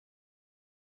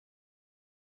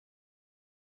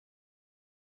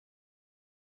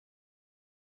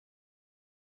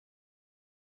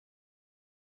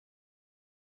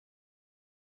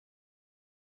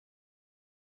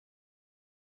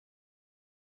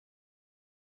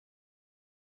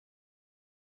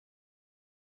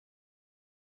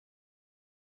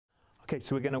Okay,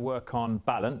 so we're going to work on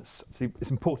balance. Obviously,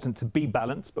 it's important to be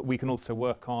balanced, but we can also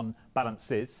work on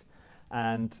balances.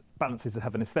 And balances that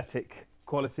have an aesthetic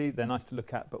quality, they're nice to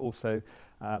look at, but also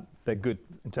they're good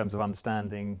in terms of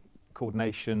understanding,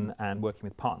 coordination, and working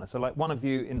with partners. So like one of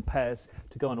you in pairs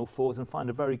to go on all fours and find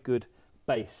a very good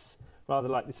base, rather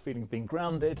like this feeling of being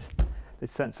grounded,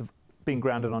 this sense of being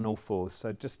grounded on all fours.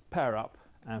 So just pair up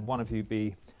and one of you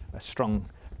be a strong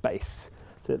base.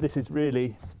 So this is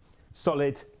really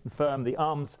solid and firm. The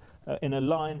arms are in a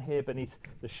line here beneath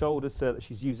the shoulders so that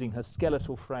she's using her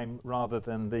skeletal frame rather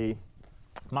than the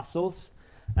muscles.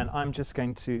 And I'm just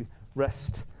going to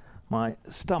rest my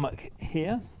stomach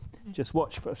here. Just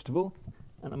watch first of all.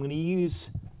 And I'm going to use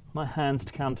my hands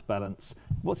to counterbalance.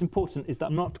 What's important is that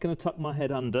I'm not going to tuck my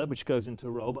head under, which goes into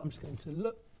a roll, but I'm just going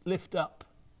to lift up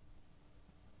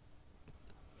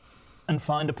and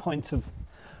find a point of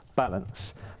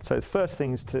balance. So the first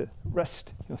thing is to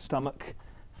rest your stomach,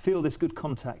 feel this good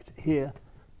contact here,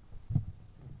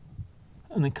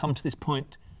 and then come to this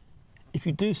point. If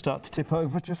you do start to tip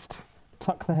over, just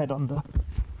tuck the head under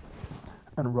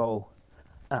and roll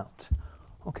out.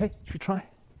 Okay, should we try?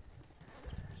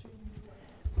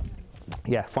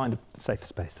 Yeah, find a safer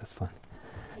space, that's fine.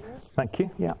 Thank you.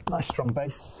 Yeah, nice strong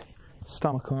base,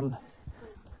 stomach on.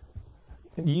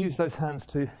 And use those hands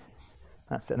to,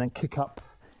 that's it, and then kick up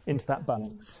into that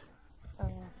balance.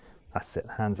 That's it,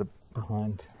 hands are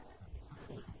behind.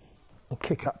 And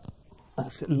kick up,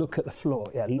 that's it, look at the floor.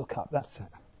 Yeah, look up, that's it.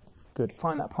 Good,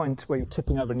 find that point where you're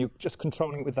tipping over and you're just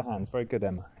controlling it with the hands. Very good,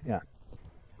 Emma, yeah.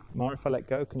 Mara, if I let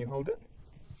go, can you hold it?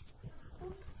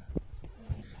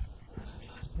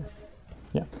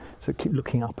 Yeah, so keep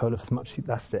looking up, Olaf, as much as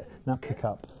that's it. Now kick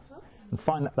up and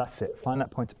find that, that's it, find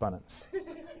that point of balance.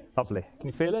 Lovely, can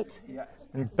you feel it? Yeah.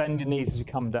 And bend your knees as you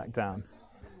come back down.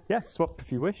 Yes, swap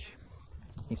if you wish.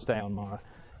 You stay on, Mara.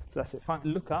 So that's it, fine,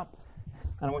 look up,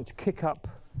 and I want you to kick up.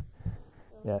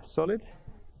 Yeah, solid.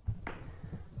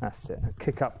 That's it, and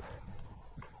kick up.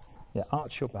 Yeah,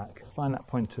 arch your back, find that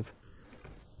point of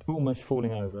almost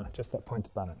falling over, just that point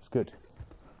of balance, good.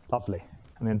 Lovely,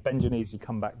 and then bend your knees as you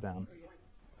come back down.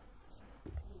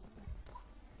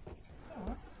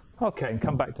 Okay, and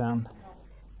come back down.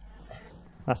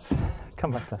 That's,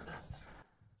 come back down.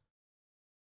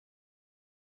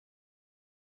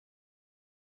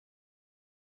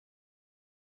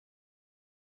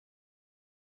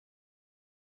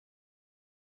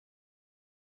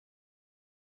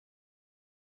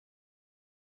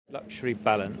 Luxury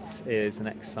balance is an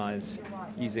exercise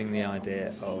using the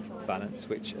idea of balance,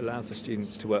 which allows the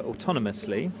students to work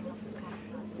autonomously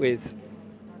with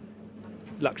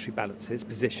luxury balances,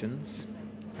 positions,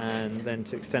 and then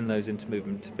to extend those into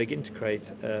movement to begin to create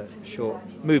a short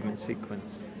movement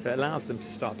sequence. So it allows them to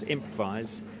start to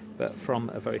improvise, but from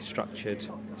a very structured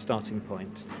starting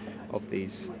point of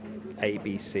these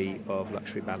ABC of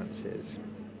luxury balances.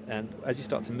 And as you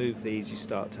start to move these, you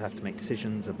start to have to make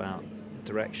decisions about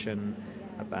direction,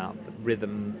 about the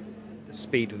rhythm, the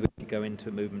speed with which you go into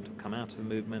a movement or come out of a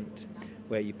movement,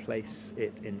 where you place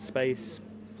it in space,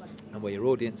 and where your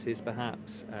audience is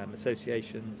perhaps,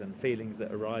 associations and feelings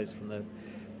that arise from the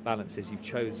balances you've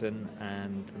chosen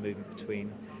and the movement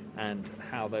between, and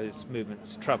how those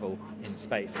movements travel in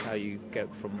space, how you go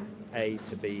from A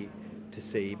to B to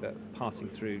C, but passing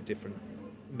through different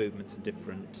movements and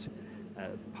different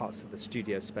parts of the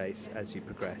studio space as you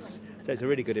progress. So it's a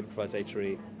really good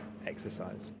improvisatory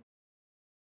exercise.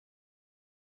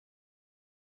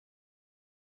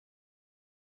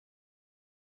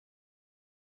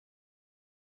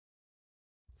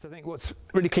 So I think what's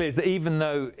really clear is that even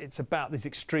though it's about these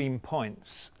extreme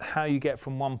points, how you get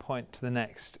from one point to the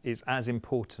next is as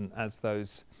important as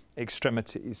those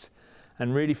extremities,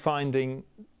 and really finding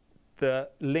the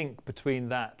link between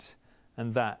that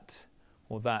and that,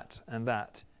 or that and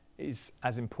that, is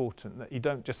as important, that you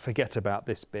don't just forget about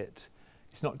this bit.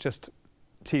 It's not just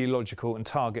teleological and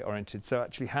target oriented. So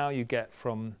actually how you get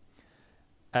from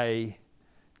A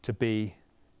to B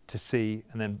to C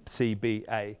and then C, B,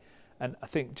 A. And I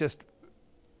think just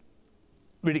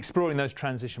really exploring those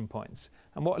transition points.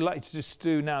 And what I'd like you to just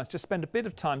do now is just spend a bit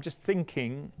of time just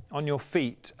thinking on your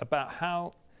feet about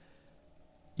how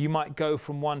you might go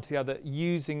from one to the other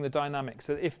using the dynamics.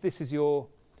 So if this is your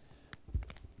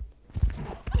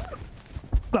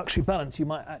luxury balance, you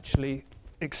might actually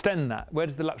extend that. Where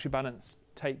does the luxury balance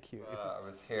take you? I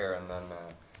was here and then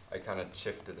I kind of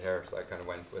shifted here, so I kind of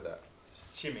went with it.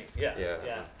 Shimmy,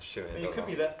 yeah. Shimmy. I mean, it could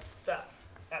be that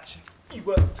actually you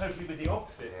work totally with the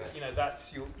opposite. Yeah. But, you know,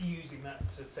 that's you're using that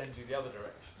to send you the other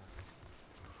direction.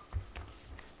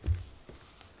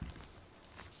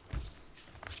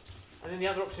 And then the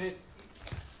other option is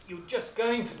you're just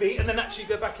going to be, and then actually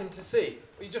go back into C.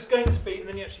 Or you're just going to be, and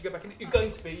then you actually go back into, you're going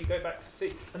to be, you go back to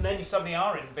C. And then you suddenly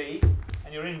are in B,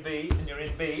 and you're in B, and you're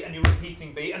in B, and you're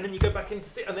repeating B, and then you go back into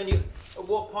C. And then you, at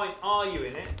what point are you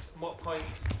in it? At what point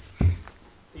are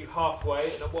you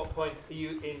halfway? And at what point are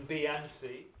you in B and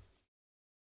C?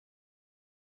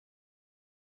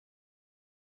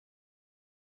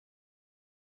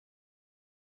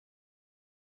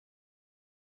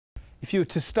 If you were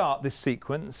to start this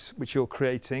sequence, which you're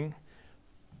creating,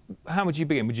 how would you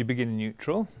begin? Would you begin in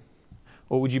neutral?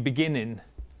 Or would you begin in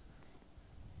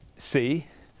C?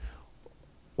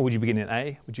 Or would you begin in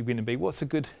A? Would you begin in B? What's a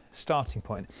good starting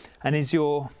point? And is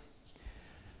your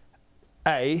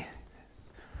A,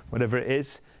 whatever it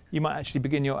is, you might actually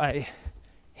begin your A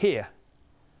here.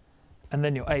 And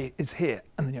then your A is here.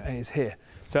 And then your A is here.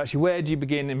 So actually, where do you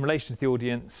begin in relation to the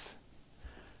audience?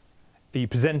 Are you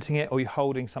presenting it, or are you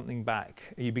holding something back?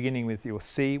 Are you beginning with your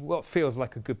C? What feels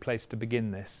like a good place to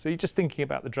begin this? So you're just thinking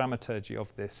about the dramaturgy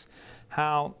of this,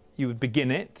 how you would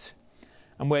begin it,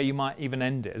 and where you might even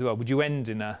end it as well. Would you end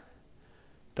in a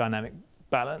dynamic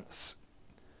balance?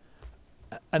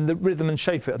 And the rhythm and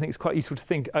shape of it, I think it's quite useful to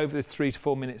think over this 3 to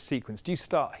 4 minute sequence. Do you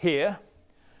start here,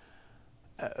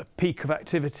 at a peak of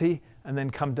activity, and then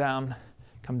come down,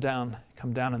 come down,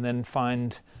 come down, and then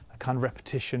find kind of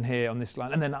repetition here on this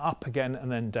line, and then up again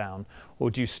and then down?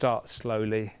 Or do you start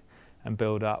slowly and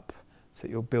build up, so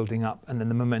you're building up, and then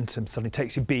the momentum suddenly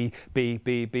takes you B, B,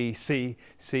 B, B, C,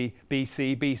 C, B,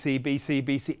 C, B, C, B, C,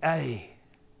 B, C, A,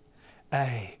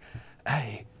 A,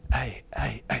 A, A,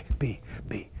 A, A, B,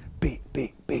 B, B,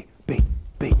 B, B, B,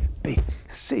 B, B,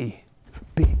 C,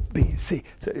 B, B, C.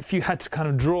 So if you had to kind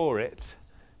of draw it,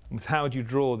 how would you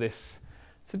draw this?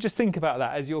 So just think about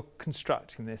that as you're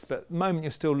constructing this, but at the moment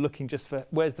you're still looking just for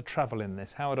where's the travel in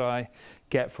this? How would I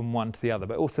get from one to the other?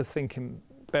 But also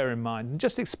bear in mind, and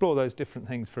just explore those different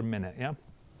things for a minute, yeah?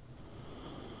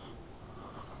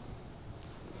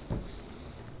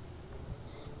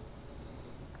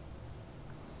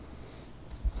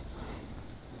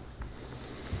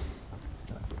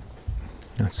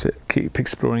 That's it. Keep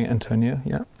exploring it, Antonio,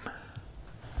 yeah.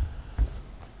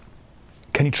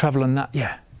 Can you travel on that?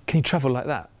 Yeah. Can you travel like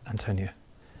that, Antonio?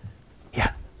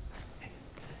 Yeah.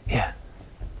 Yeah.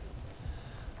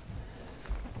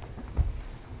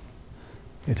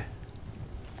 Good.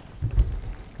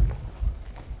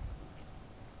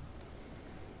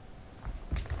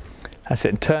 That's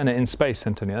it. Turn it in space,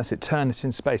 Antonio. That's it. Turn it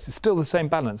in space. It's still the same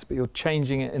balance, but you're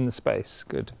changing it in the space.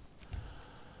 Good.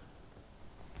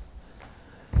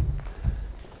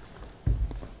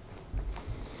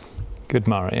 Good,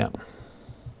 Mara, yeah.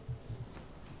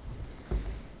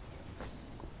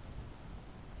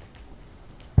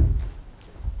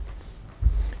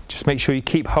 Just make sure you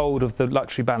keep hold of the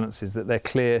luxury balances, that they're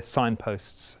clear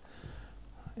signposts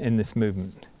in this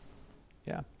movement.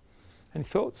 Yeah. Any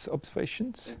thoughts,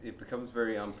 observations? It becomes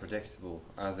very unpredictable,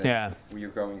 as in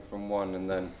you're going from one and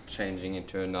then changing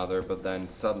into another, but then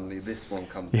suddenly this one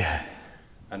comes in.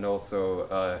 And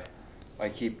also, I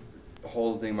keep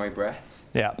holding my breath.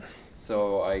 Yeah.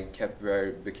 So I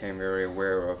became very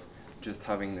aware of just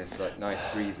having this like nice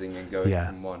breathing and going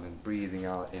from one and breathing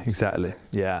out into exactly.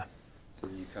 Yeah. So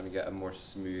you kind of get a more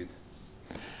smooth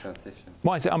transition.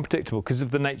 Why is it unpredictable? Because of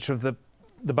the nature of the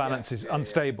balance is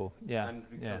unstable. Yeah. And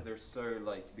because they're so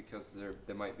because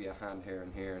there might be a hand here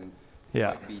and here, and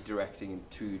might be directing in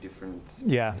 2 different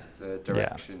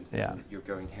directions. And you're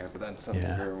going here, but then suddenly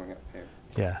you're going up here.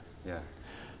 Yeah. Yeah.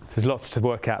 So there's lots to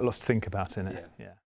work out, lots to think about in it. Yeah.